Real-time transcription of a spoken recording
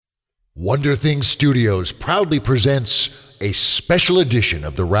Wonder Things Studios proudly presents a special edition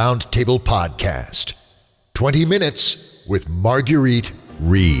of the Round Table Podcast, 20 Minutes with Marguerite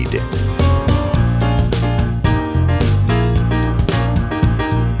Reed.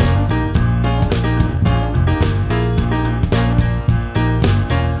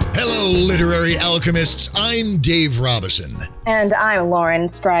 Hello, literary alchemists. I'm Dave Robison. And I'm Lauren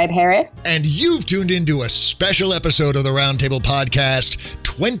Scribe Harris. And you've tuned into a special episode of the Round Table Podcast,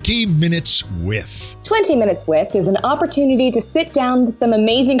 20 Minutes With. 20 Minutes With is an opportunity to sit down with some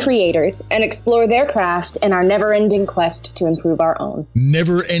amazing creators and explore their craft in our never-ending quest to improve our own.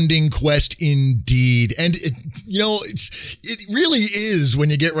 Never-ending quest indeed. And, it really is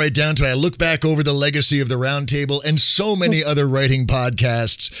when you get right down to it. I look back over the legacy of the Round Table and so many other writing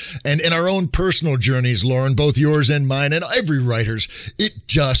podcasts and in our own personal journeys, Lauren, both yours and mine and every writer's, it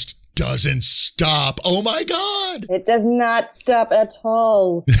just doesn't stop. Oh my God. It does not stop at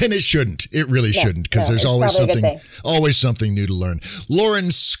all. And it shouldn't. It really shouldn't, because there's always something new to learn.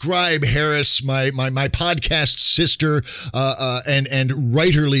 Lauren Scribe Harris, my podcast sister and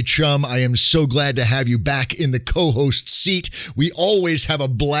writerly chum, I am so glad to have you back in the co-host seat. We always have a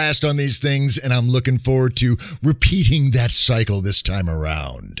blast on these things, and I'm looking forward to repeating that cycle this time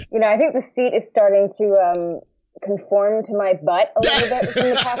around. You know, I think the seat is starting to conform to my butt a little bit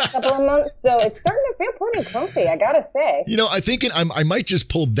in the past couple of months, so it's starting to feel pretty comfy, I gotta say. You know, I might just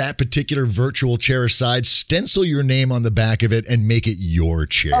pull that particular virtual chair aside, stencil your name on the back of it, and make it your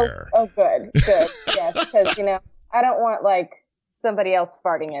chair. Oh, good. Yes, because, I don't want, somebody else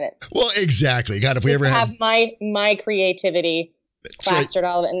farting in it. Well, exactly. God, if we ever have my creativity plastered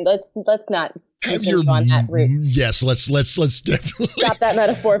all of it, and let's not have continue on that route. Yes, let's definitely stop that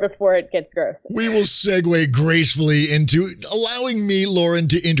metaphor before it gets gross. We will segue gracefully into allowing me, Lauren,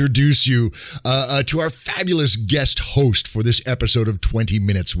 to introduce you to our fabulous guest host for this episode of 20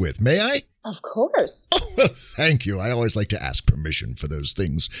 Minutes With. May I? Of course. Oh, well, thank you. I always like to ask permission for those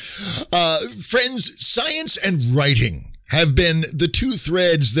things. Friends, science and writing have been the two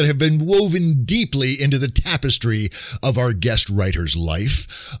threads that have been woven deeply into the tapestry of our guest writer's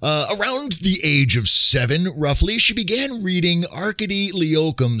life. Around the age of 7, roughly, she began reading Arkady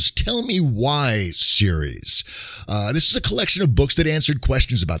Lyokum's Tell Me Why series. This is a collection of books that answered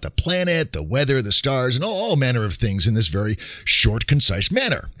questions about the planet, the weather, the stars, and all manner of things in this very short, concise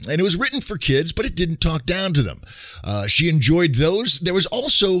manner. And it was written for kids, but it didn't talk down to them. She enjoyed those. There was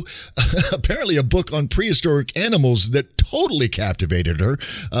also apparently a book on prehistoric animals that totally captivated her.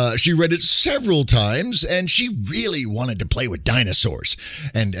 She read it several times, and she really wanted to play with dinosaurs.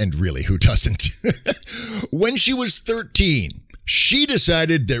 And really, who doesn't? When she was 13, she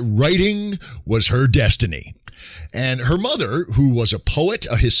decided that writing was her destiny. And her mother, who was a poet,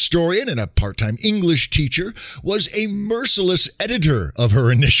 a historian, and a part-time English teacher, was a merciless editor of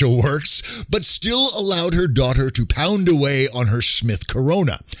her initial works, but still allowed her daughter to pound away on her Smith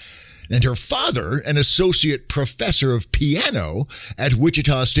Corona. And her father, an associate professor of piano at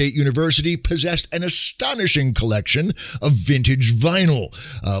Wichita State University, possessed an astonishing collection of vintage vinyl,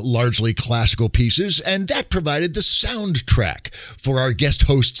 largely classical pieces, and that provided the soundtrack for our guest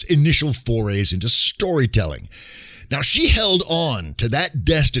host's initial forays into storytelling. Now, she held on to that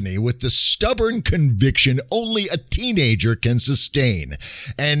destiny with the stubborn conviction only a teenager can sustain.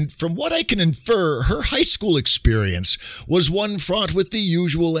 And from what I can infer, her high school experience was one fraught with the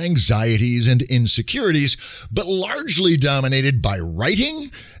usual anxieties and insecurities, but largely dominated by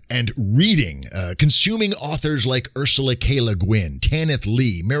writing and reading, consuming authors like Ursula K. Le Guin, Tanith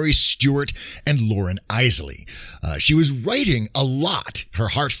Lee, Mary Stewart, and Lauren Isley. She was writing a lot, her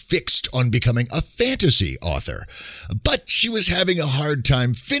heart fixed on becoming a fantasy author. But she was having a hard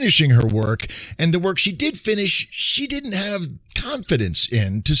time finishing her work, and the work she did finish, she didn't have confidence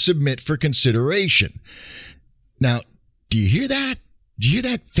in to submit for consideration. Now, do you hear that? Do you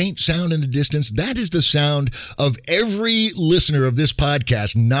hear that faint sound in the distance? That is the sound of every listener of this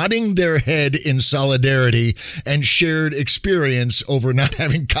podcast nodding their head in solidarity and shared experience over not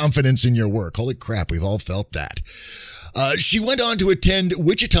having confidence in your work. Holy crap, we've all felt that. She went on to attend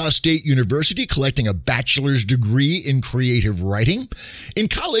Wichita State University, collecting a bachelor's degree in creative writing. In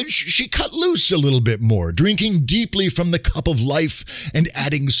college, she cut loose a little bit more, drinking deeply from the cup of life and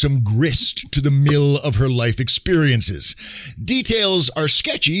adding some grist to the mill of her life experiences. Details are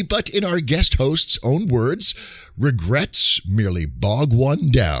sketchy, but in our guest host's own words, regrets merely bog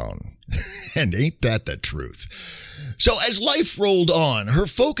one down. And ain't that the truth? So as life rolled on, her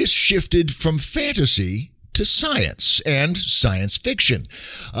focus shifted from fantasy to science and science fiction.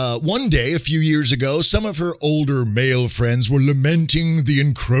 One day, a few years ago, some of her older male friends were lamenting the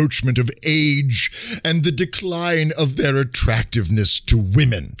encroachment of age and the decline of their attractiveness to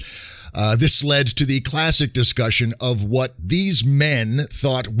women. This led to the classic discussion of what these men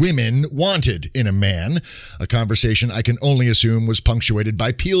thought women wanted in a man, a conversation I can only assume was punctuated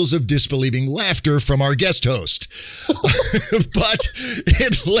by peals of disbelieving laughter from our guest host. But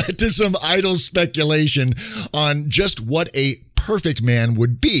it led to some idle speculation on just what a perfect man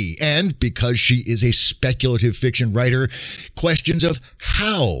would be, and because she is a speculative fiction writer, questions of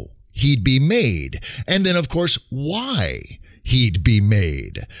how he'd be made, and then, of course, why he'd be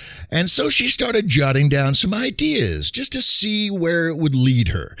made. And so she started jotting down some ideas just to see where it would lead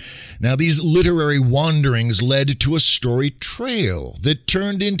her. Now, these literary wanderings led to a story trail that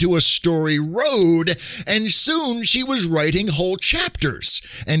turned into a story road, and soon she was writing whole chapters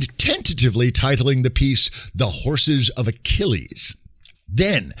and tentatively titling the piece The Horses of Achilles.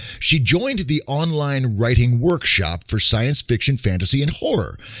 Then she joined the online writing workshop for science fiction, fantasy, and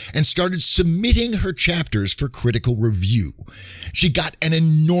horror and started submitting her chapters for critical review. She got an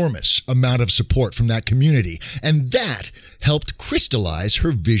enormous amount of support from that community, and that helped crystallize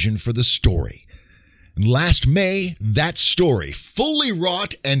her vision for the story. And last May, that story, fully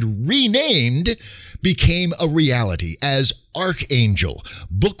wrought and renamed, became a reality as Archangel,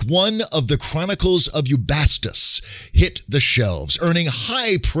 Book 1 of the Chronicles of Eubastus, hit the shelves, earning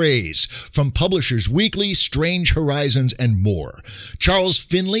high praise from Publishers Weekly, Strange Horizons, and more. Charles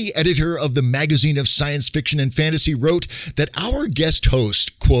Finley, editor of the Magazine of Science Fiction and Fantasy, wrote that our guest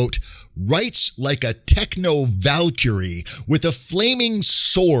host, quote, writes like a techno-Valkyrie with a flaming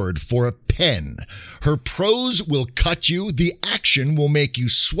sword for a pen. Her prose will cut you, the action will make you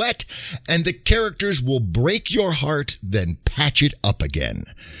sweat, and the characters will break your heart, then patch it up again.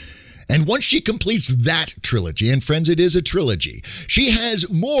 And once she completes that trilogy, and friends, it is a trilogy, she has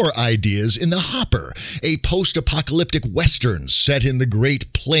more ideas in the hopper. A post-apocalyptic western set in the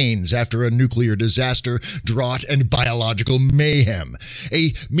Great Plains after a nuclear disaster, drought, and biological mayhem.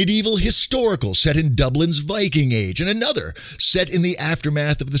 A medieval historical set in Dublin's Viking Age, and another set in the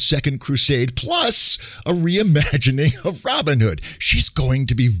aftermath of the Second Crusade, plus a reimagining of Robin Hood. She's going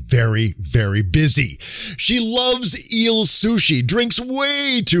to be very, very busy. She loves eel sushi, drinks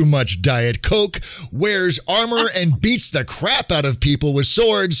way too much Diet Coke, wears armor and beats the crap out of people with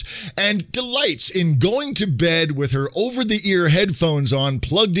swords, and delights in going to bed with her over-the-ear headphones on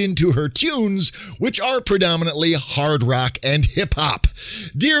plugged into her tunes, which are predominantly hard rock and hip-hop.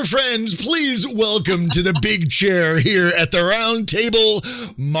 Dear friends, please welcome to the big chair here at the round table,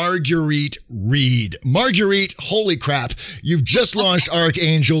 Marguerite Reed. Marguerite, holy crap, you've just launched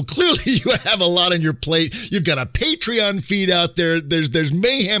Archangel. Clearly you have a lot on your plate. You've got a Patreon feed out there. There's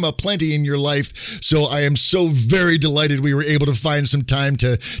mayhem aplenty in your life. So I am so very delighted we were able to find some time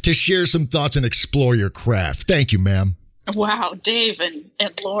to share some thoughts and explore your craft. Thank you, ma'am. Wow, Dave and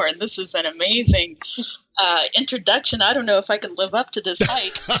Lauren, this is an amazing introduction. I don't know if I can live up to this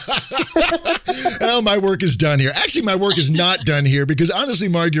hype. Well, my work is done here. Actually, my work is not done here because honestly,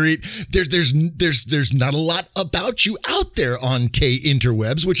 Marguerite, there's not a lot about you out there on Tay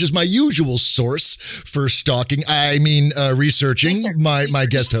Interwebs, which is my usual source for stalking. Researching my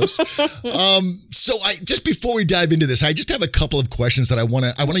guest host. So just before we dive into this, I just have a couple of questions that I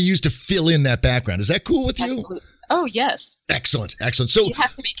want to use to fill in that background. Is that cool with you? Absolutely. Oh, yes. Excellent. So you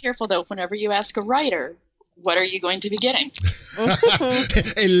have to be careful, though, whenever you ask a writer, what are you going to be getting?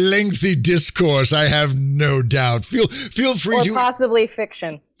 A lengthy discourse, I have no doubt. Feel free or to... possibly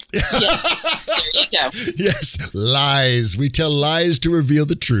fiction. Yes. There you go. Yes, lies. We tell lies to reveal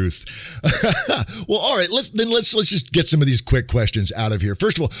the truth. Well, all right. Let's just get some of these quick questions out of here.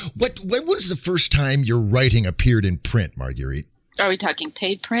 First of all, when was the first time your writing appeared in print, Marguerite? Are we talking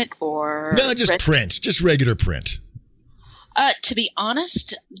paid print or... No, just print. Just regular print. To be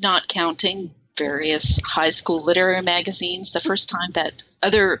honest, not counting various high school literary magazines, the first time that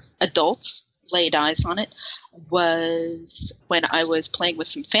other adults laid eyes on it was when I was playing with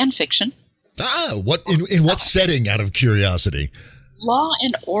some fan fiction. What in what setting, out of curiosity? Law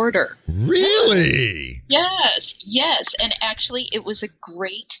and Order. Really? Yes. And actually, it was a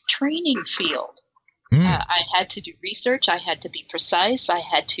great training field. I had to do research. I had to be precise. I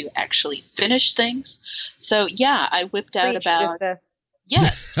had to actually finish things. So, yeah, I whipped out about... Sister.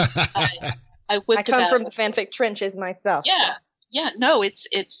 Yes. I whipped I come from the fanfic trenches myself. Yeah. No, it's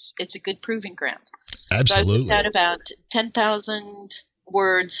a good proving ground. Absolutely. So I whipped out about 10,000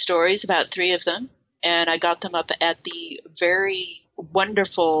 word stories, about 3 of them, and I got them up at the very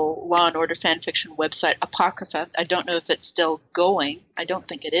wonderful Law and Order fanfiction website, Apocrypha. I don't know if it's still going. I don't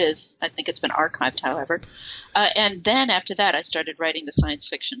think it is. I think it's been archived, however. And then after that, I started writing the science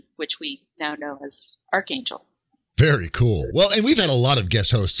fiction, which we now know as Archangel. Very cool. Well, and we've had a lot of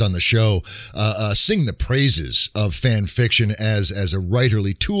guest hosts on the show sing the praises of fan fiction as a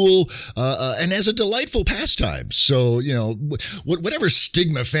writerly tool and as a delightful pastime. So, you know, whatever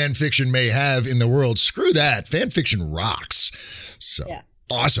stigma fan fiction may have in the world, screw that. Fan fiction rocks. So,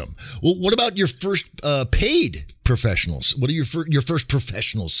 awesome. Well, what about your first paid professionals? What are your first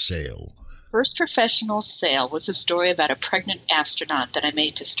professional sale? First professional sale was a story about a pregnant astronaut that I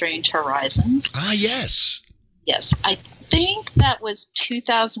made to Strange Horizons. Ah, yes. Yes, I think that was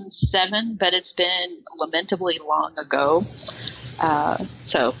 2007, but it's been lamentably long ago. And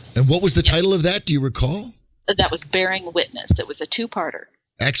what was the title of that? Do you recall? That was Bearing Witness. It was a two-parter.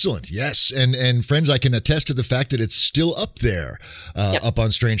 Excellent. Yes. And friends, I can attest to the fact that it's still up there, up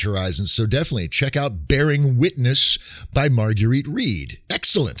on Strange Horizons. So definitely check out Bearing Witness by Marguerite Reed.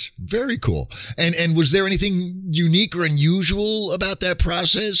 Excellent. Very cool. And was there anything unique or unusual about that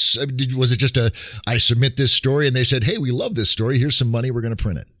process? Was it just I submit this story and they said, hey, we love this story. Here's some money. We're going to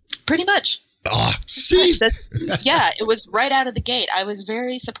print it. Pretty much. See? Yeah, it was right out of the gate. I was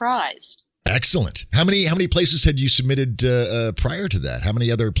very surprised. Excellent. How many places had you submitted prior to that? How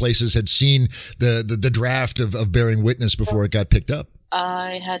many other places had seen the draft of Bearing Witness before it got picked up?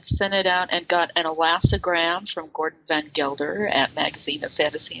 I had sent it out and got an elastogram from Gordon Van Gelder at Magazine of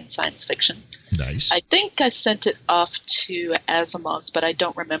Fantasy and Science Fiction. Nice. I think I sent it off to Asimov's, but I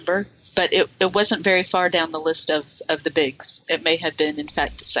don't remember. But it wasn't very far down the list of the bigs. It may have been, in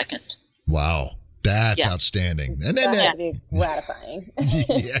fact, the second. Wow. That's outstanding. And then that'd be gratifying.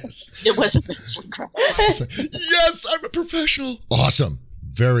 Yes. It wasn't gratifying. Yes, I'm a professional. Awesome.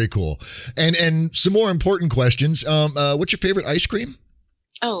 Very cool. And some more important questions. What's your favorite ice cream?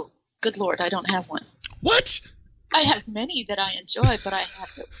 Oh, good Lord, I don't have one. What? I have many that I enjoy, but I have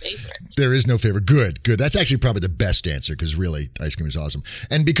no favorite. There is no favorite. Good. That's actually probably the best answer because really, ice cream is awesome.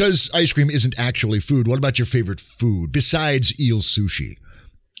 And because ice cream isn't actually food, what about your favorite food besides eel sushi?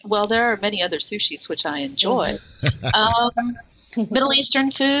 Well, there are many other sushis which I enjoy. Middle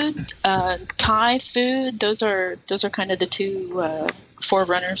Eastern food, Thai food. Those are kind of the two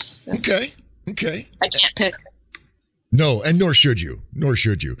forerunners. Okay. I can't pick. No, and nor should you.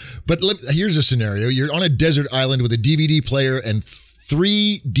 But here's a scenario: you're on a desert island with a DVD player and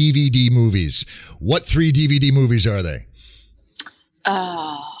 3 DVD movies. What 3 DVD movies are they?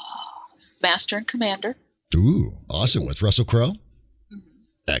 Master and Commander. Ooh, awesome! With Russell Crowe.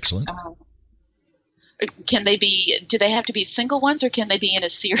 Excellent. Do they have to be single ones or can they be in a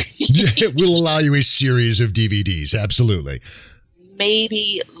series? We'll allow you a series of DVDs. Absolutely.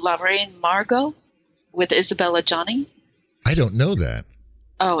 Maybe La Reine Margot with Isabella Johnny. I don't know that.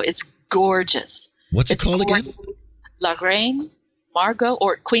 Oh, it's gorgeous. What's it called again? La Reine Margot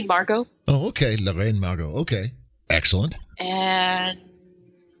or Queen Margot. Oh, okay. La Reine Margot. Okay. Excellent. And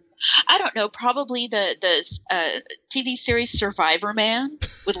I don't know, probably the TV series Survivor Man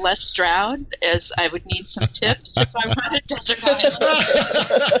with Les Stroud, as I would need some tips if I'm on a desert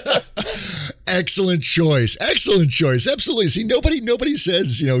island. Excellent choice. Absolutely. See, nobody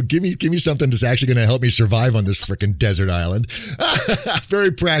says, give me something that's actually going to help me survive on this freaking desert island.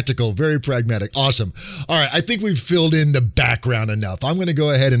 Very practical, very pragmatic. Awesome. All right, I think we've filled in the background enough. I'm going to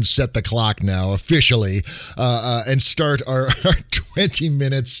go ahead and set the clock now officially and start our 20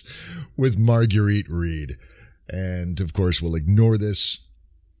 minutes with Marguerite Reed. And of course, we'll ignore this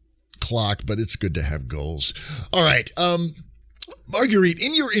clock, but it's good to have goals. All right. Marguerite,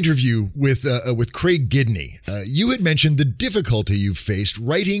 in your interview with Craig Gidney, you had mentioned the difficulty you faced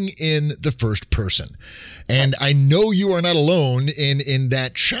writing in the first person. And I know you are not alone in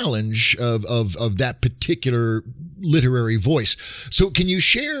that challenge of that particular literary voice. So can you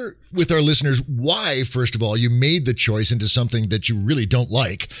share with our listeners why, first of all, you made the choice into something that you really don't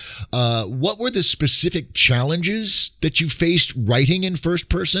like? What were the specific challenges that you faced writing in first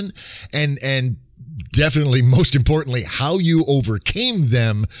person? And definitely, most importantly, how you overcame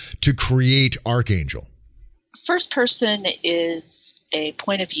them to create Archangel. First person is a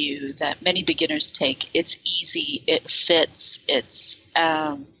point of view that many beginners take. It's easy. It fits. It's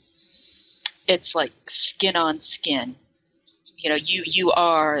like skin on skin. You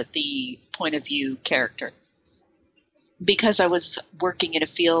are the point of view character. Because I was working in a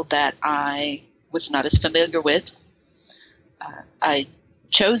field that I was not as familiar with, I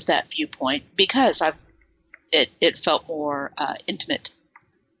chose that viewpoint because it felt more intimate.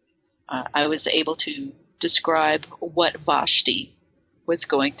 I was able to describe what Vashti was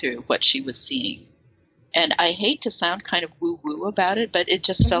going through, what she was seeing. And I hate to sound kind of woo-woo about it, but it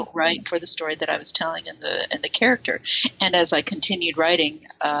just felt right for the story that I was telling and the character. And as I continued writing,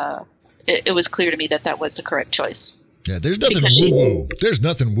 it was clear to me that was the correct choice. Yeah, there's nothing woo-woo. There's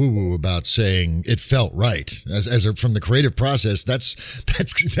nothing woo-woo about saying it felt right. From the creative process, that's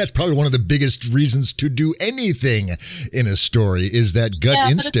probably one of the biggest reasons to do anything in a story is that gut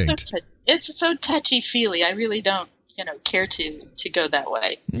instinct. It's so touchy-feely. I really don't, care to go that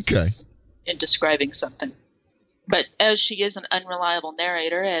way. Okay. In describing something. But as she is an unreliable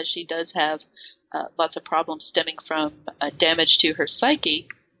narrator, as she does have lots of problems stemming from damage to her psyche,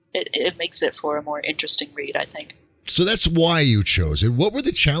 it makes it for a more interesting read, I think. So that's why you chose it. What were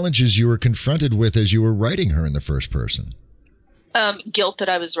the challenges you were confronted with as you were writing her in the first person? Guilt that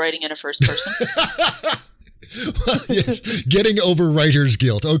I was writing in a first person. Well, yes, getting over writer's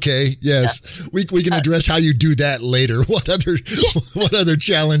guilt. Okay, yes, yeah. we can address how you do that later. What other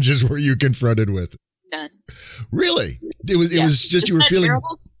challenges were you confronted with? None. Really? It was just you were feeling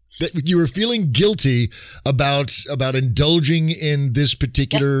terrible? That you were feeling guilty about indulging in this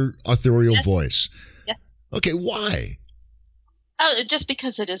particular authorial voice. Yeah. Okay, why? Oh, just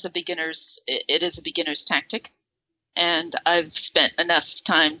because it is a beginner's tactic, and I've spent enough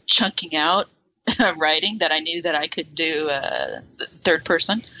time chunking out writing that I knew that I could do the third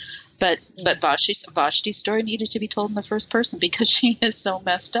person. But Vashti's story needed to be told in the first person because she is so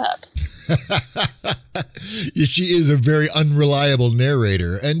messed up. She is a very unreliable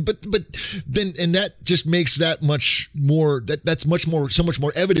narrator, but that just makes that much more. That's so much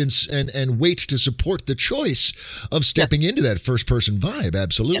more evidence and weight to support the choice of stepping into that first person vibe.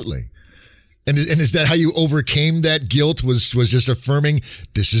 Absolutely. Yep. And is that how you overcame that guilt? Was just affirming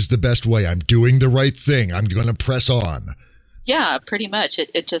this is the best way. I'm doing the right thing. I'm going to press on. Yeah, pretty much.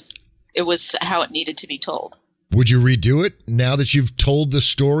 It was how it needed to be told. Would you redo it now that you've told the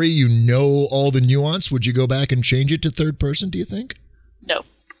story? You know all the nuance. Would you go back and change it to third person, do you think? No.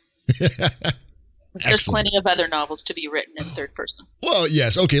 There's plenty of other novels to be written in third person. Well,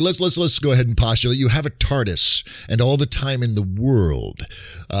 yes. Okay, let's go ahead and postulate. You have a TARDIS and all the time in the world.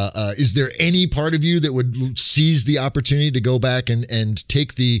 Is there any part of you that would seize the opportunity to go back and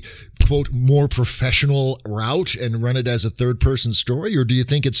take the, quote, more professional route and run it as a third-person story? Or do you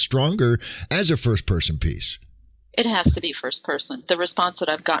think it's stronger as a first-person piece? It has to be first person. The response that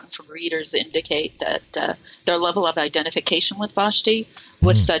I've gotten from readers indicate that their level of identification with Vashti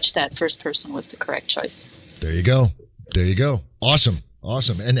was such that first person was the correct choice. There you go. Awesome.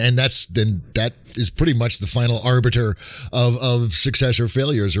 And that is pretty much the final arbiter of success or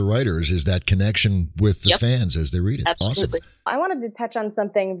failure as a writer is that connection with the fans as they read it. Absolutely. Awesome. I wanted to touch on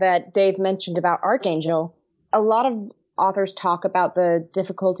something that Dave mentioned about Archangel. A lot of authors talk about the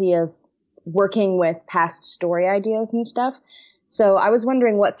difficulty of working with past story ideas and stuff. So I was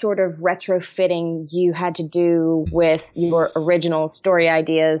wondering what sort of retrofitting you had to do with your original story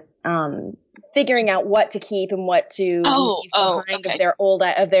ideas, figuring out what to keep and what to leave behind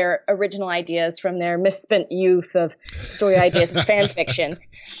of their original ideas from their misspent youth of story ideas and fan fiction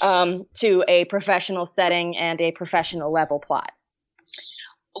to a professional setting and a professional level plot.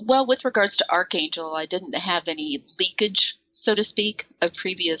 Well, with regards to Archangel, I didn't have any leakage, so to speak, of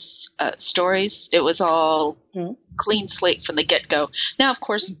previous stories. It was all clean slate from the get-go. Now, of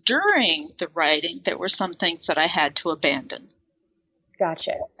course, during the writing, there were some things that I had to abandon.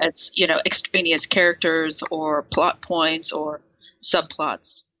 Gotcha. It's, extraneous characters or plot points or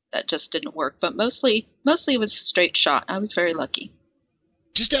subplots that just didn't work. But mostly it was a straight shot. I was very lucky.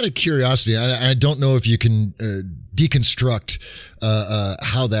 Just out of curiosity, I don't know if you can deconstruct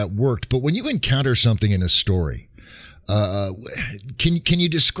how that worked, but when you encounter something in a story, can you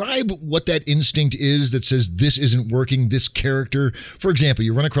describe what that instinct is that says this isn't working, this character? For example,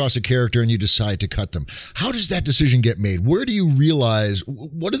 you run across a character and you decide to cut them. How does that decision get made? Where do you realize,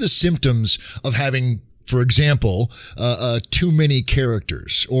 what are the symptoms of having, for example, too many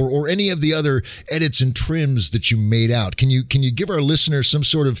characters or any of the other edits and trims that you made out? Can you give our listeners some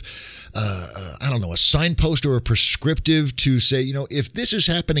sort of, a signpost or a prescriptive to say, if this is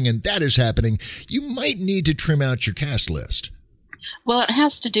happening and that is happening, you might need to trim out your cast list? Well, it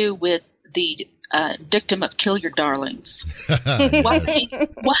has to do with the dictum of kill your darlings.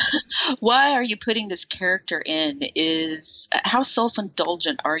 Why are you putting this character in? How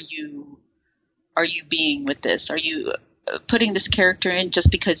self-indulgent are you being with this? Are you putting this character in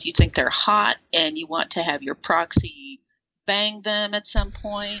just because you think they're hot and you want to have your proxy bang them at some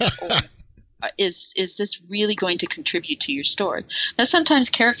point? Or is this really going to contribute to your story? Now, sometimes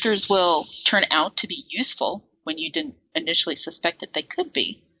characters will turn out to be useful when you didn't initially suspect that they could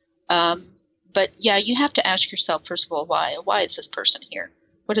be. But yeah, you have to ask yourself, first of all, why? Why is this person here?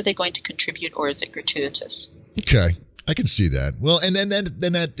 What are they going to contribute, or is it gratuitous? Okay. I can see that. Well, and then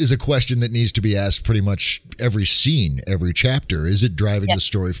that is a question that needs to be asked pretty much every scene, every chapter. Is it driving the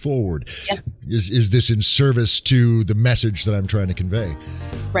story forward? Yeah. Is this in service to the message that I'm trying to convey?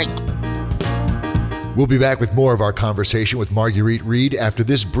 Right. We'll be back with more of our conversation with Marguerite Reed after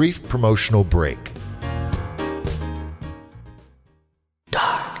this brief promotional break.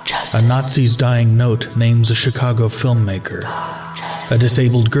 A Nazi's dying note names a Chicago filmmaker. A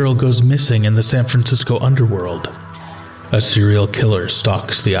disabled girl goes missing in the San Francisco underworld. A serial killer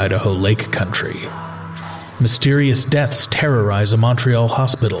stalks the Idaho Lake Country. Mysterious deaths terrorize a Montreal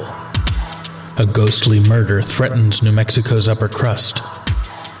hospital. A ghostly murder threatens New Mexico's upper crust.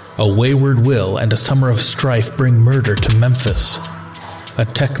 A wayward will and a summer of strife bring murder to Memphis. A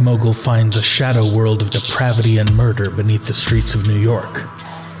tech mogul finds a shadow world of depravity and murder beneath the streets of New York.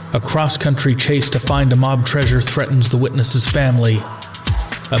 A cross-country chase to find a mob treasure threatens the witness's family.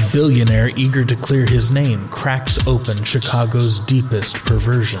 A billionaire eager to clear his name cracks open Chicago's deepest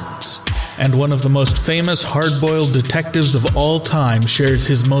perversions. And one of the most famous hard-boiled detectives of all time shares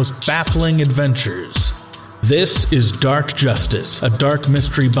his most baffling adventures. This is Dark Justice, a dark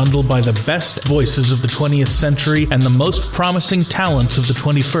mystery bundle by the best voices of the 20th century and the most promising talents of the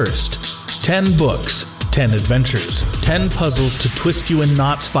 21st. 10 books, 10 adventures, 10 puzzles to twist you in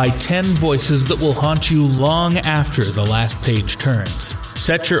knots by 10 voices that will haunt you long after the last page turns.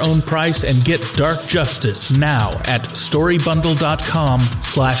 Set your own price and get Dark Justice now at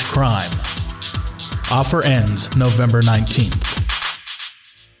storybundle.com/crime. Offer ends November 19th.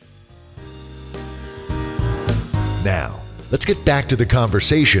 Now, let's get back to the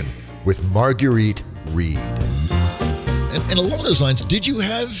conversation with Marguerite Reed. And along those lines, did you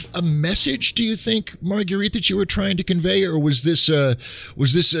have a message, do you think, Marguerite, that you were trying to convey, or was this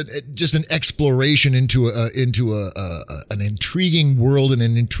just an exploration into an intriguing world and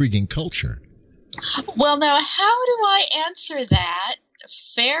an intriguing culture? Well, now, how do I answer that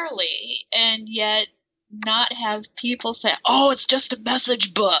fairly and yet not have people say, "Oh, it's just a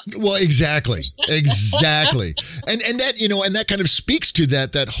message book"? Well, exactly. And that, and that kind of speaks to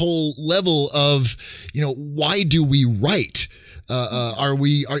that whole level of, why do we write?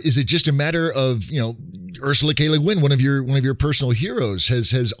 Is it just a matter of, Ursula K. Le Guin, one of your personal heroes,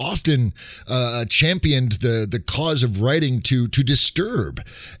 has often championed the cause of writing to disturb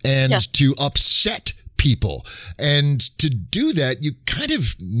and to upset people, and to do that you kind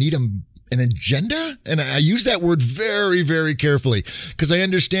of need an agenda. And I use that word very, very carefully, because I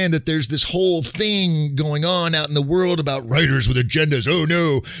understand that there's this whole thing going on out in the world about writers with agendas. Oh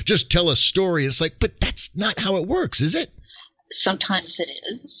no, just tell a story. It's like, but that's not how it works, is it? Sometimes it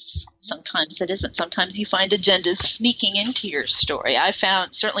is. Sometimes it isn't. Sometimes you find agendas sneaking into your story. I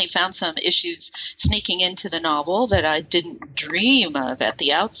certainly found some issues sneaking into the novel that I didn't dream of at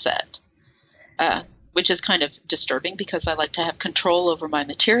the outset. Which is kind of disturbing because I like to have control over my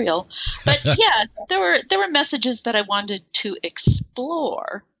material. But yeah, there were messages that I wanted to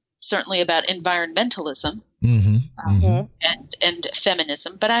explore, certainly about environmentalism and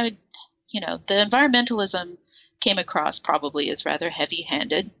feminism. But the environmentalism came across probably as rather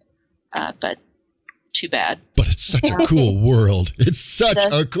heavy-handed, but too bad. But it's such a cool world. It's such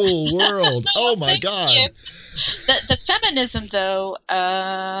a cool world. Oh my God. The feminism, though,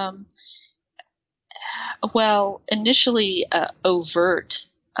 initially overt,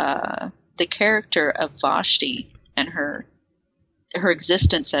 the character of Vashti and her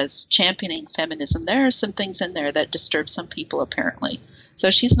existence as championing feminism, there are some things in there that disturb some people, apparently.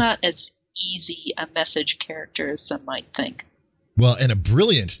 So she's not as easy a message character as some might think. Well, and a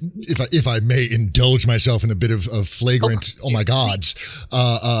brilliant, if I may indulge myself in a bit of flagrant, oh my gods,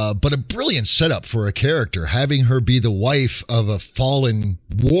 but a brilliant setup for a character, having her be the wife of a fallen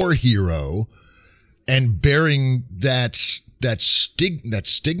war hero and bearing that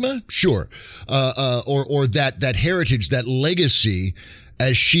stigma, sure, or that heritage, that legacy,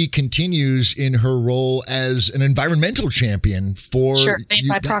 as she continues in her role as an environmental champion for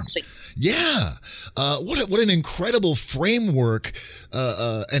by proxy. Yeah, what an incredible framework,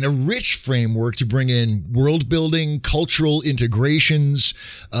 and a rich framework to bring in world building, cultural integrations,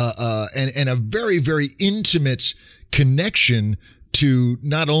 and a very, very intimate connection to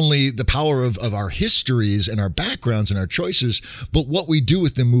not only the power of our histories and our backgrounds and our choices, but what we do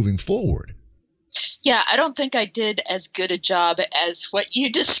with them moving forward. Yeah, I don't think I did as good a job as what you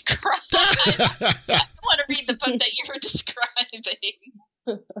described. I want to read the book that you were describing.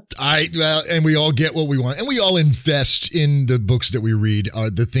 And we all get what we want, and we all invest in the books that we read,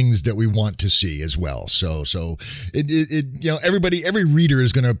 the things that we want to see as well. So every reader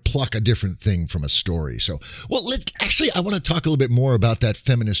is going to pluck a different thing from a story. So, well, I want to talk a little bit more about that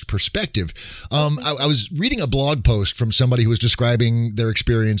feminist perspective. I was reading a blog post from somebody who was describing their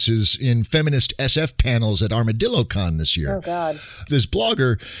experiences in feminist SF panels at Armadillo Con this year. Oh, God. This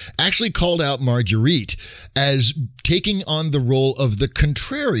blogger actually called out Marguerite as taking on the role of the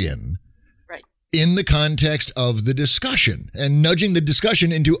contrarian in the context of the discussion and nudging the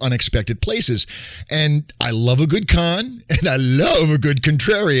discussion into unexpected places. And I love a good con and I love a good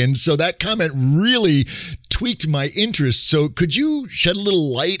contrarian. So that comment really tweaked my interest. So could you shed a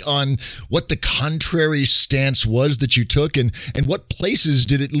little light on what the contrary stance was that you took and what places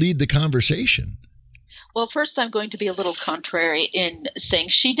did it lead the conversation? Well, first, I'm going to be a little contrary in saying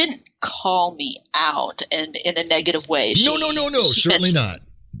she didn't call me out and in a negative way. No, certainly not.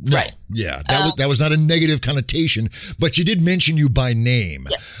 No. Right. Yeah, that was not a negative connotation, but she did mention you by name.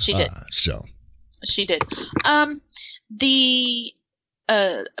 Yeah, she did. She did. The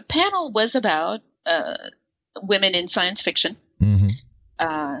panel was about women in science fiction.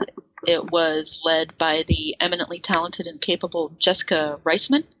 Mm-hmm. It was led by the eminently talented and capable Jessica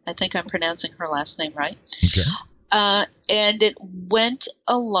Reisman. I think I'm pronouncing her last name right. Okay. And it went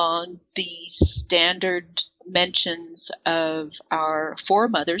along the standard mentions of our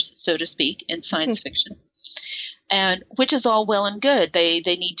foremothers, so to speak, in science fiction, and which is all well and good. They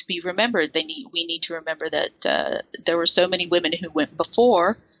need to be remembered. We need to remember that there were so many women who went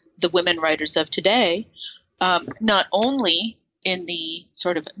before the women writers of today, not only in the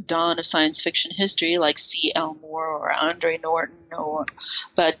sort of dawn of science fiction history, like C.L. Moore or Andre Norton,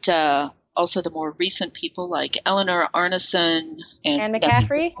 but also the more recent people like Eleanor Arnason and Anne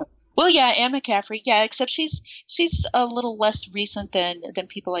McCaffrey. Well, yeah, Anne McCaffrey. Yeah, except she's a little less recent than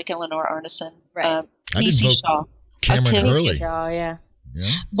people like Eleanor Arnason. Right. I did vote Shaw. Cameron Hurley. Shaw, yeah.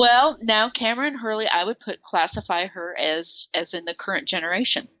 Well, now Cameron Hurley, I would classify her as in the current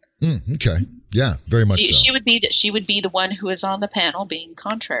generation. Okay. Yeah, very much so. She would be the one who is on the panel being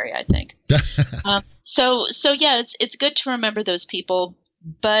contrary, I think. So yeah, it's good to remember those people,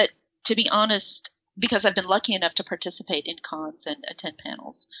 but to be honest, because I've been lucky enough to participate in cons and attend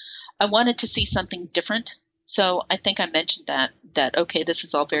panels, I wanted to see something different. So I think I mentioned that okay, this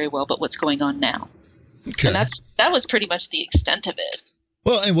is all very well, but what's going on now? Okay. And that was pretty much the extent of it.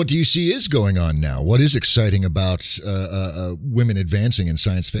 Well, and what do you see is going on now? What is exciting about women advancing in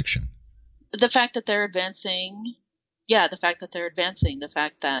science fiction? The fact that they're advancing. Yeah, the fact that they're advancing. The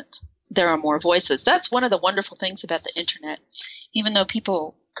fact that there are more voices. That's one of the wonderful things about the internet. Even though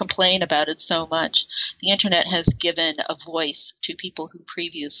people complain about it so much, the internet has given a voice to people who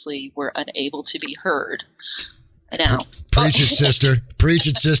previously were unable to be heard. Now, preach it, sister. Preach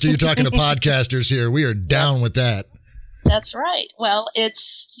it, sister. You're talking to podcasters here. We are down with that. That's right. Well,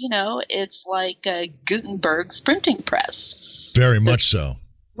 it's like Gutenberg's printing press. Very much so.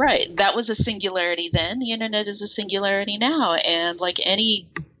 Right. That was a singularity then. The internet is a singularity now. And like any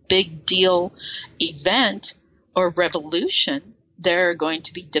big deal event or revolution, there are going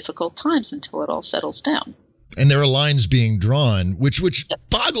to be difficult times until it all settles down. And there are lines being drawn, which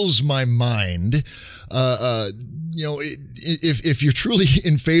boggles my mind. If you're truly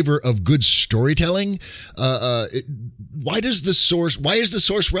in favor of good storytelling, why is the source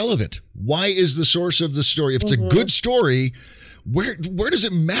relevant? Why is the source of the story? If it's a good story, where does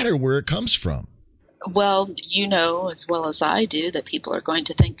it matter where it comes from? Well, you know as well as I do that people are going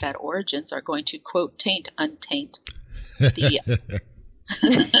to think that origins are going to, quote, taint, untaint the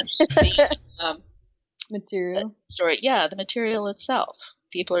material story. Yeah, the material itself.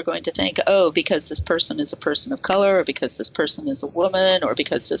 People are going to think, oh, because this person is a person of color, or because this person is a woman, or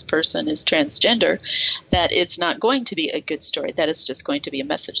because this person is transgender, that it's not going to be a good story, that it's just going to be a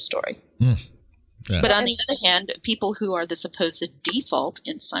message story. Yeah. But on the other hand, people who are the supposed default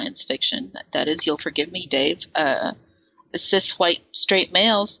in science fiction, that is, you'll forgive me, Dave, cis, white, straight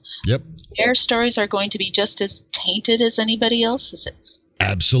males, yep, their stories are going to be just as tainted as anybody else's is.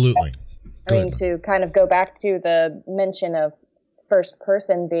 Absolutely. To kind of go back to the mention of first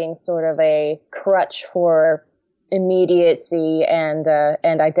person being sort of a crutch for immediacy and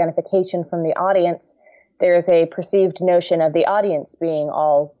identification from the audience, there's a perceived notion of the audience being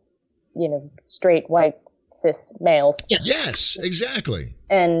all, straight, white, cis males. Yes, exactly.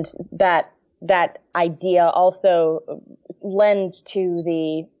 And that idea also lends to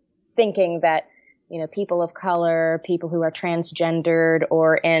the thinking that, people of color, people who are transgendered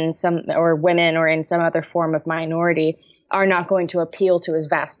or women or in some other form of minority are not going to appeal to as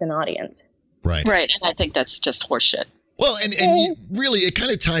vast an audience. Right. Right. And I think that's just horseshit. Well, and really, it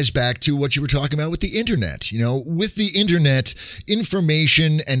kind of ties back to what you were talking about with the internet. With the internet,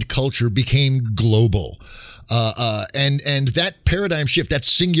 information and culture became global. And that paradigm shift, that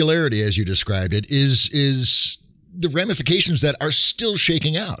singularity, as you described it, is the ramifications that are still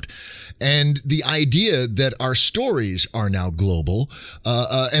shaking out. And the idea that our stories are now global,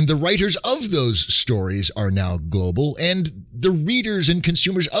 and the writers of those stories are now global, and the readers and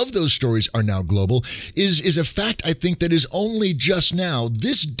consumers of those stories are now global, is a fact, I think, that is only just now,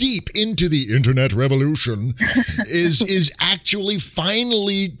 this deep into the internet revolution, is actually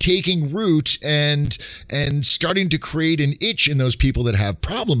finally taking root and starting to create an itch in those people that have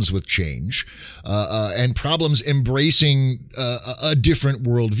problems with change, and problems embracing a different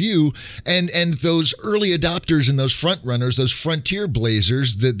worldview. And those early adopters and those front runners, those frontier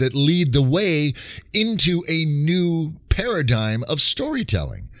blazers that lead the way into a new paradigm of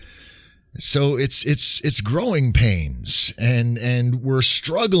storytelling. So it's growing pains, and we're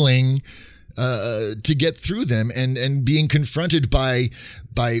struggling to get through them, and being confronted by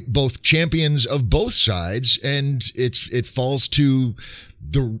both champions of both sides, and it falls to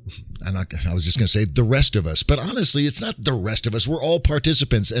I was just going to say the rest of us, but honestly, it's not the rest of us. We're all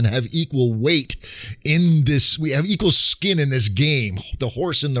participants and have equal weight in this. We have equal skin in this game, the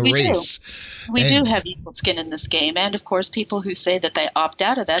horse in the race. We do have equal skin in this game. And of course, people who say that they opt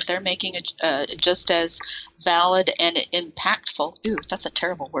out of that, they're making it just as valid and impactful. Ooh, that's a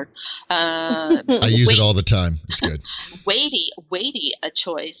terrible word. I use it all the time. It's good. weighty a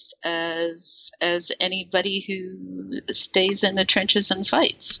choice as anybody who stays in the trenches and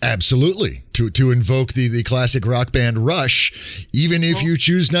fights. Absolutely. To invoke the classic rock band Rush, even if you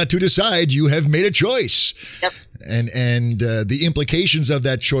choose not to decide, you have made a choice. Yep. And the implications of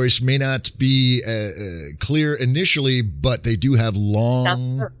that choice may not be clear initially, but they do have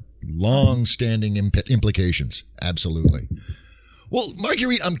long-standing implications. Absolutely. Well,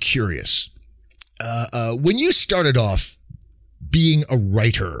 Marguerite, I'm curious. When you started off being a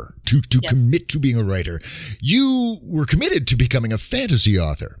writer, to commit to being a writer, you were committed to becoming a fantasy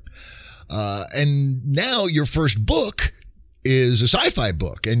author. And now your first book is a sci-fi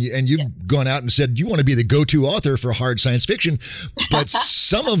book, and you've gone out and said you want to be the go-to author for hard science fiction, but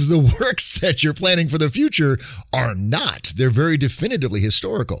some of the works that you're planning for the future are not. They're very definitively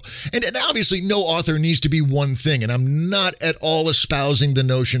historical. And obviously no author needs to be one thing, and I'm not at all espousing the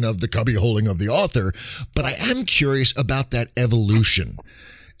notion of the cubbyholing of the author, but I am curious about that evolution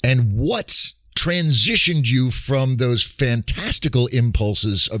and what transitioned you from those fantastical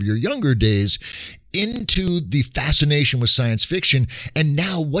impulses of your younger days into the fascination with science fiction, and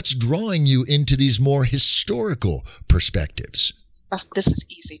now what's drawing you into these more historical perspectives? Oh, this is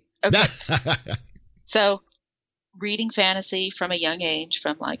easy. Okay. So, reading fantasy from a young age,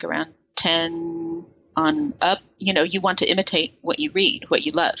 from like around 10 on up, you want to imitate what you read, what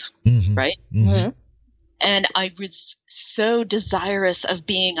you love, right? Mm-hmm. And I was so desirous of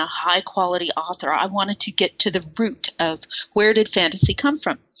being a high quality author. I wanted to get to the root of where did fantasy come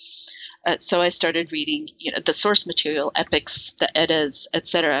from. So I started reading, the source material, epics, the Eddas,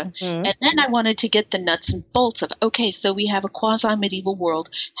 etc. And then I wanted to get the nuts and bolts of, okay, so we have a quasi-medieval world.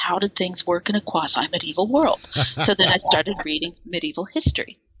 How did things work in a quasi-medieval world? So then I started reading medieval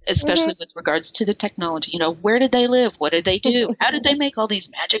history, especially with regards to the technology. Where did they live? What did they do? How did they make all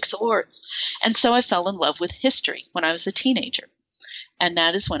these magic swords? And so I fell in love with history when I was a teenager. And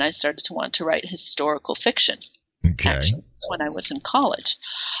that is when I started to want to write historical fiction. Okay. Actually, when I was in college.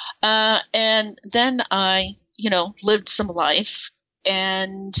 And then I, lived some life.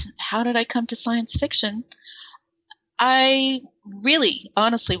 And how did I come to science fiction? I really,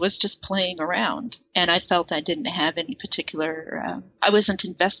 honestly, was just playing around. And I felt I didn't have any particular, I wasn't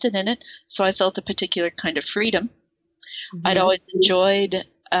invested in it. So I felt a particular kind of freedom. I'd always enjoyed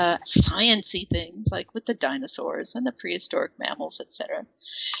science-y things, like with the dinosaurs and the prehistoric mammals, etc.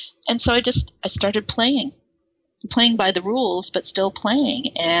 And so I started playing by the rules, but still playing.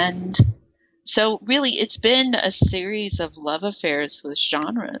 And so really it's been a series of love affairs with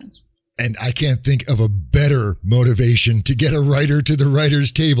genres. And I can't think of a better motivation to get a writer to the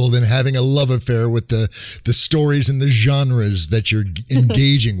writer's table than having a love affair with the stories and the genres that you're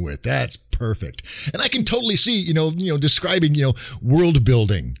engaging with. That's perfect. And I can totally see, describing, world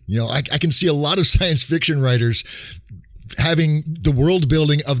building. I can see a lot of science fiction writers having the world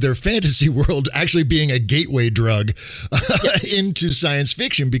building of their fantasy world actually being a gateway drug into science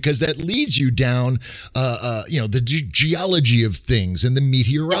fiction, because that leads you down, the geology of things and the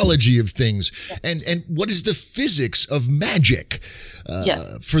meteorology of things, and what is the physics of magic,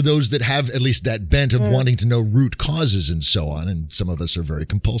 for those that have at least that bent of wanting to know root causes and so on. And some of us are very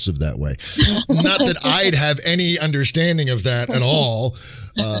compulsive that way. Not that I'd have any understanding of that at all.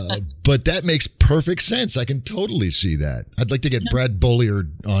 But that makes perfect sense. I can totally see that. I'd like to get Brad Bollier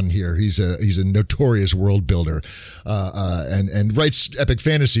on here. He's a notorious world builder, and writes epic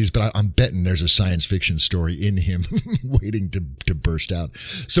fantasies. But I'm betting there's a science fiction story in him waiting to burst out.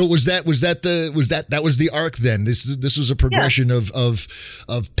 So was that the arc then? This was a progression of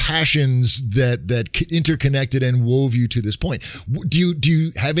passions that interconnected and wove you to this point. Do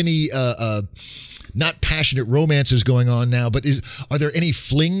you have any not passionate romances going on now, but are there any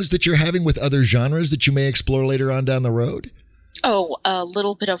flings that you're having with other genres that you may explore later on down the road? Oh, a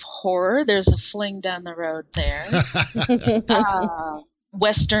little bit of horror. There's a fling down the road there.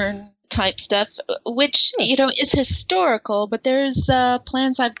 Western type stuff, which, is historical, but there's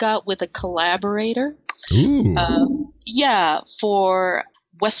plans I've got with a collaborator. Ooh. For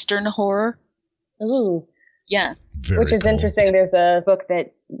Western horror. Ooh. Yeah. Which is interesting. There's a book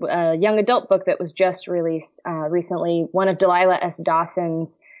a young adult book that was just released recently, one of under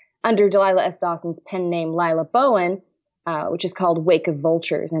Delilah S. Dawson's pen name Lila Bowen, which is called Wake of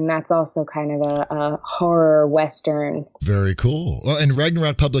Vultures, and that's also kind of a horror Western. Very cool. Well, and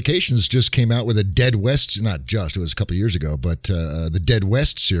Ragnarok Publications just came out with a Dead West, it was a couple of years ago, but the Dead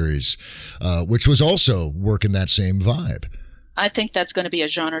West series, which was also working that same vibe. I think that's going to be a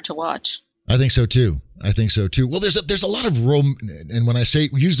genre to watch. I think so too. Well, there's a lot of and when I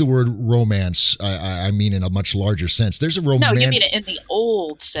use the word romance, I mean in a much larger sense. There's a romance. No, you mean it in the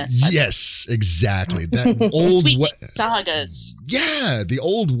old sense. Yes, exactly. That old sagas. Yeah, the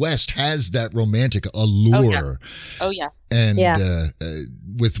Old West has that romantic allure. Oh yeah. And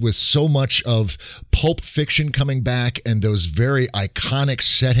with so much of pulp fiction coming back and those very iconic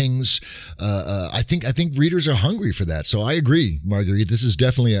settings, I think readers are hungry for that. So I agree, Marguerite. This is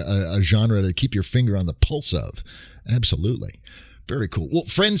definitely a genre to keep your finger on the pulse of. Absolutely. Very cool. Well,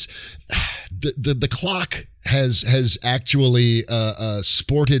 friends, the clock has actually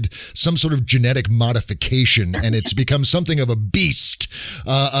sported some sort of genetic modification, and it's become something of a beast,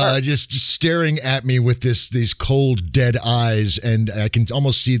 just staring at me with these cold, dead eyes, and I can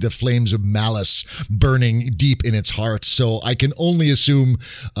almost see the flames of malice burning deep in its heart. So I can only assume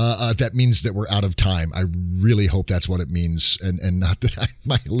that means that we're out of time. I really hope that's what it means, and not that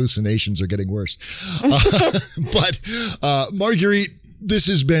my hallucinations are getting worse. But Marguerite, this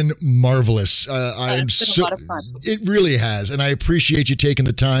has been marvelous. It's been a lot of fun. It really has, and I appreciate you taking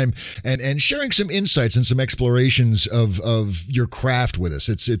the time and sharing some insights and some explorations of your craft with us.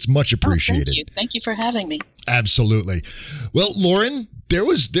 It's much appreciated. Thank you for having me. Absolutely. Well, Lauren,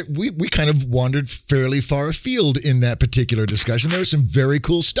 we kind of wandered fairly far afield in that particular discussion. There was some very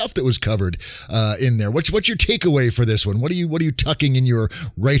cool stuff that was covered in there. What's your takeaway for this one? What are you tucking in your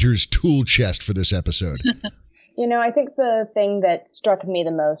writer's tool chest for this episode? I think the thing that struck me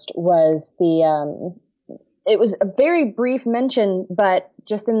the most was it was a very brief mention, but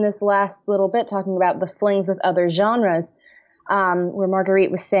just in this last little bit talking about the flings with other genres, where Marguerite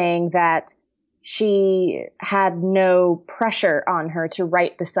was saying that she had no pressure on her to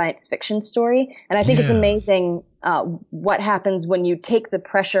write the science fiction story. And I think it's amazing what happens when you take the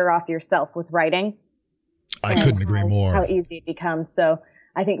pressure off yourself with writing. I couldn't agree more. How easy it becomes. So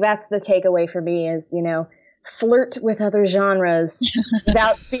I think that's the takeaway for me is, flirt with other genres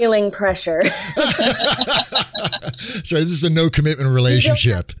without feeling pressure. Sorry, this is a no commitment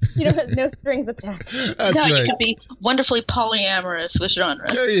relationship. You don't have no strings attached. That's right. You can be wonderfully polyamorous with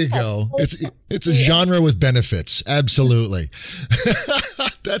genre. There you go. It's a genre with benefits. Absolutely.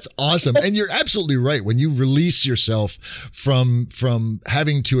 That's awesome. And you're absolutely right. When you release yourself from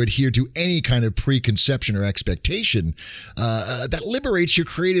having to adhere to any kind of preconception or expectation, that liberates your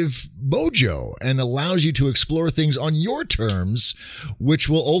creative mojo and allows you to explore things on your terms, which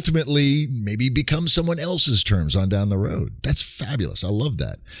will ultimately maybe become someone else's terms on down the road. That's fabulous. I love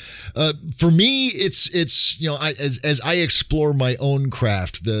that. For me, it's as I explore my own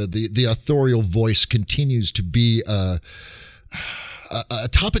craft, the authorial voice continues to be a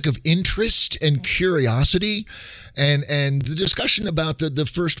topic of interest and curiosity, and the discussion about the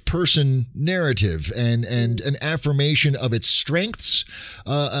first person narrative and an affirmation of its strengths,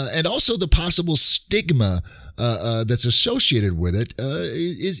 and also the possible stigma that's associated with it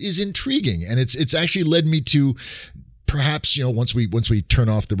is intriguing, and it's actually led me to perhaps, once we turn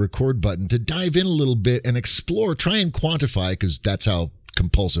off the record button, to dive in a little bit and explore, try and quantify, because that's how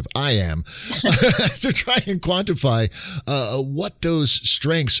compulsive I am, to try and quantify what those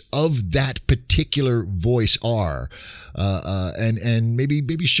strengths of that particular voice are, and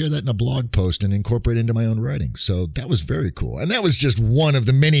maybe share that in a blog post and incorporate it into my own writing. So that was very cool. And that was just one of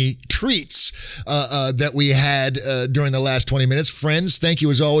the many treats that we had during the last 20 minutes. Friends, thank you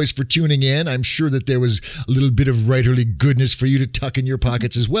as always for tuning in. I'm sure that there was a little bit of writerly goodness for you to tuck in your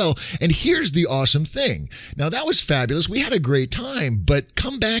pockets as well. And here's the awesome thing. Now, that was fabulous. We had a great time, but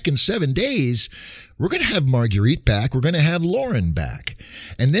come back in 7 days. We're going to have Marguerite back. We're going to have Lauren back.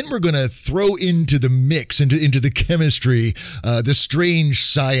 And then we're going to throw into the mix, into the chemistry, the strange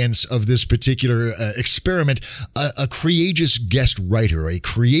science of this particular experiment, a courageous guest writer, a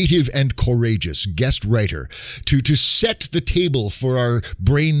creative and courageous guest writer to set the table for our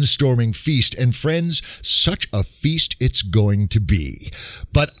brainstorming feast. And friends, such a feast it's going to be.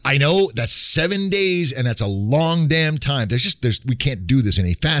 But I know that's 7 days and that's a long damn time. We can't do this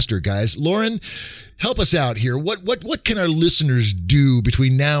any faster, guys. Lauren, help us out here. What can our listeners do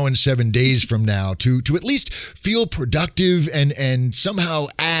between now and 7 days from now to at least feel productive and somehow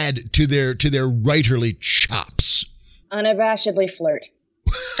add to their writerly chops? Unabashedly flirt.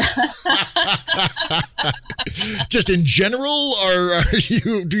 Just in general, or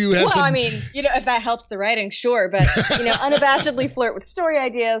do you have some? Well, I mean, if that helps the writing, sure. But, unabashedly flirt with story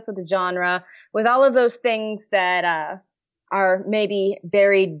ideas, with the genre, with all of those things that are maybe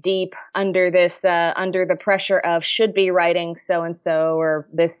buried deep under the pressure of should be writing so-and-so or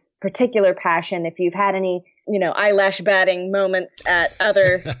this particular passion. If you've had any, eyelash batting moments at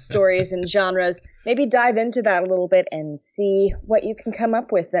other stories and genres, maybe dive into that a little bit and see what you can come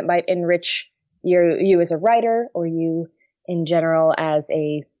up with that might enrich you as a writer or you in general as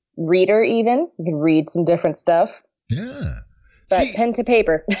a reader even. You can read some different stuff. Yeah. But pen to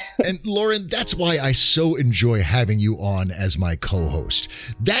paper. And Lauren, that's why I so enjoy having you on as my co-host.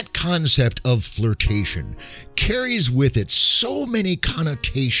 That concept of flirtation carries with it so many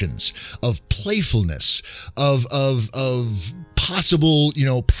connotations of playfulness, of possible,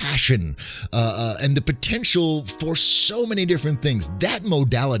 passion, and the potential for so many different things. That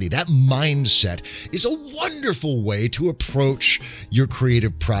modality, that mindset is a wonderful way to approach your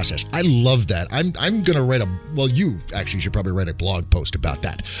creative process. I love that. I'm going to write you actually should probably write a blog post about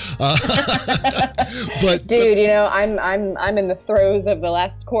that. But dude, I'm in the throes of the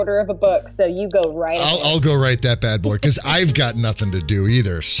last quarter of a book, so you go right ahead. I'll go write that bad boy because I've got nothing to do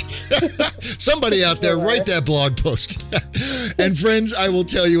either. Somebody out there, write that blog post. And friends, I will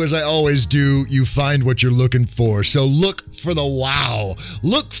tell you, as I always do, you find what you're looking for. So look for the wow.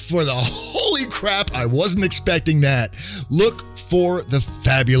 Look for the holy crap, I wasn't expecting that. Look for the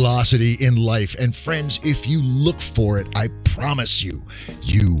fabulosity in life. And friends, if you look for it, I promise you,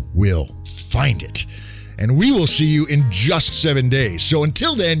 you will find it. And we will see you in just 7 days. So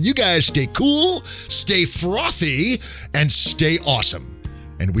until then, you guys stay cool, stay frothy, and stay awesome.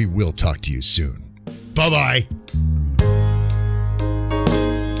 And we will talk to you soon. Bye-bye.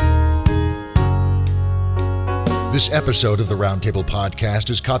 This episode of the Roundtable Podcast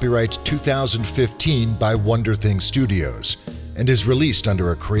is copyright 2015 by Wonder Thing Studios and is released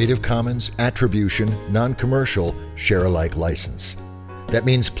under a Creative Commons Attribution, Non-Commercial, Share-alike license. That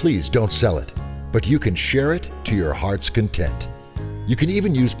means please don't sell it, but you can share it to your heart's content. You can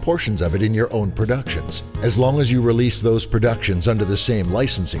even use portions of it in your own productions, as long as you release those productions under the same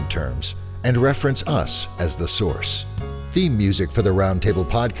licensing terms and reference us as the source. Theme music for the Roundtable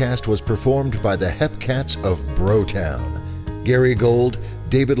Podcast was performed by the Hepcats of Brotown, Gary Gold,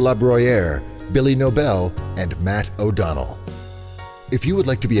 David Labroyere, Billy Nobel, and Matt O'Donnell. If you would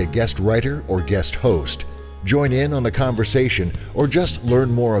like to be a guest writer or guest host, join in on the conversation, or just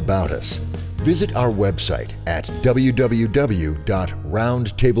learn more about us, visit our website at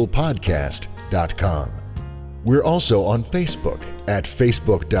www.roundtablepodcast.com. We're also on Facebook at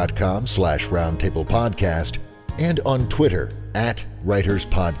facebook.com/roundtablepodcast and on Twitter at Writers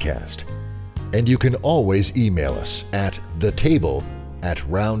Podcast. And you can always email us at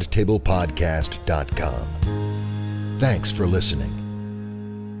thetable@roundtablepodcast.com. Thanks for listening.